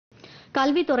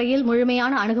கல்வித்துறையில்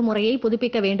முழுமையான அணுகுமுறையை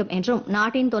புதுப்பிக்க வேண்டும் என்றும்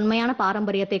நாட்டின் தொன்மையான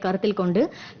பாரம்பரியத்தை கருத்தில் கொண்டு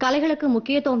கலைகளுக்கு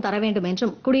முக்கியத்துவம் தர வேண்டும்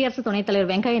என்றும் குடியரசு துணைத்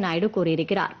தலைவர் வெங்கையா நாயுடு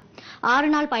கூறியிருக்கிறார்.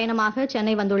 6 நாள் பயணமாக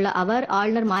சென்னை வந்துள்ள அவர்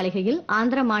ஆளுநர் மாளிகையில்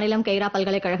ஆந்திர மாநிலம் கைரா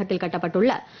பல்கலைக்கழகத்தில்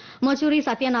கட்டப்பட்டுள்ள மொச்சூரி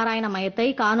சத்யநாராயண மையத்தை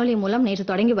காணொலி மூலம் நேற்று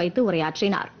தொடங்கி வைத்து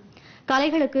உரையாற்றினார்.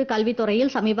 கலைகளுக்கு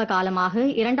கல்வித்துறையில் சமீப காலமாக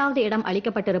 2வது இடம்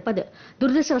அளிக்கப்பட்டிருப்பது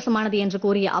துரதிருஷ்டவசமானது என்று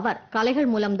கூறிய அவர், கலைகள்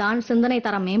மூலம்தான் சிந்தனை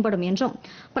தரம் மேம்படும் என்றும்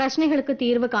பிரச்சினைகளுக்கு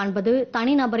தீர்வு காண்பது,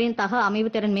 தனிநபரின்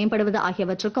அமைவுத்திறன் மேம்படுவது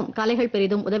ஆகியவற்றுக்கும் கலைகள்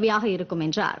பெரிதும் உதவியாக இருக்கும்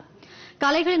என்றார்.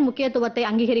 கலைகளின் முக்கியத்துவத்தை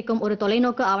அங்கீகரிக்கும் ஒரு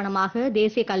தொலைநோக்கு ஆவணமாக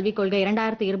தேசிய கல்விக் கொள்கை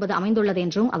 2020 அமைந்துள்ளது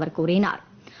என்றும் அவர் கூறினார்.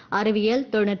 அறிவியல்,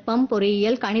 தொழில்நுட்பம்,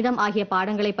 பொறியியல், கணிதம் ஆகிய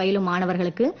பாடங்களை பயிலும்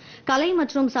மாணவர்களுக்கு கலை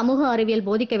மற்றும் சமூக அறிவியல்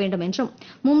போதிக்க வேண்டும் என்றும்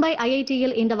மும்பை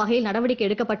IITயில் இந்த வகையில் நடவடிக்கை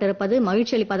எடுக்கப்பட்டிருப்பது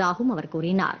மகிழ்ச்சியளிப்பதாகவும் அவர்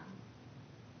கூறினார்.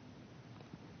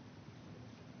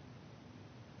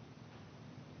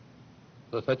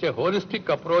 So such a holistic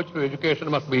approach to education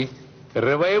must be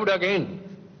revived again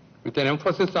with an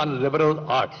emphasis on liberal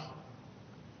arts.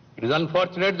 It is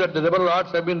unfortunate that the liberal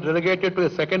arts have been relegated to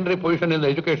a secondary position in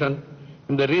the education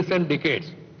in the recent decades.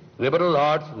 Liberal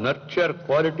arts nurture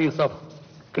qualities of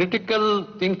critical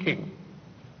thinking,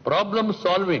 problem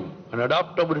solving and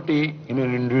adaptability in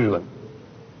an individual.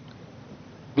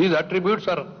 These attributes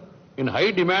are in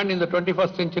high demand in the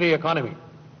 21st century economy,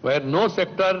 where no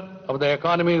sector of the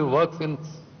economy works in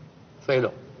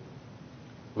silo.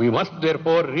 We must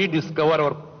therefore rediscover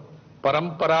our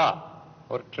parampara,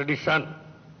 our tradition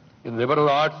in liberal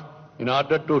arts in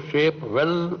order to shape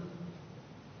well-rounded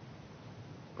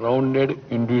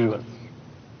individuals.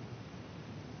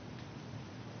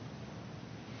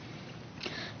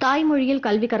 தாய்மொழியில்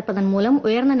கல்வி கற்பதன் மூலம்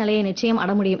உயர்ந்த நிலையை நிச்சயம்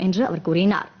அடைய முடியும் என்று அவர்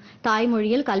கூறினார்.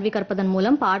 தாய்மொழியில் கல்வி கற்பதன்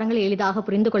மூலம் பாடங்களை எளிதாக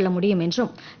புரிந்து கொள்ள முடியும்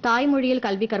என்றும் தாய்மொழியில்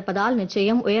கல்வி கற்பதால்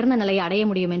நிச்சயம் உயர்ந்த நிலையை அடைய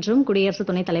முடியும் என்றும் குடியரசு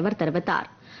துணைத் தலைவர் தெரிவித்தார்.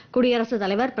 குடியரசுத்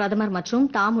தலைவர், பிரதமர் மற்றும்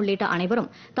தாம் உள்ளிட்ட அனைவரும்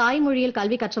தாய்மொழியில்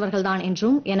கல்வி கற்றவர்கள்தான்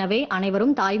என்றும், எனவே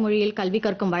அனைவரும் தாய்மொழியில் கல்வி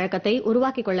கற்கும் வழக்கத்தை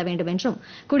உருவாக்கிக் கொள்ள வேண்டும் என்றும்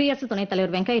குடியரசு துணைத்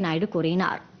தலைவர் வெங்கையா நாயுடு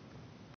கூறினார்.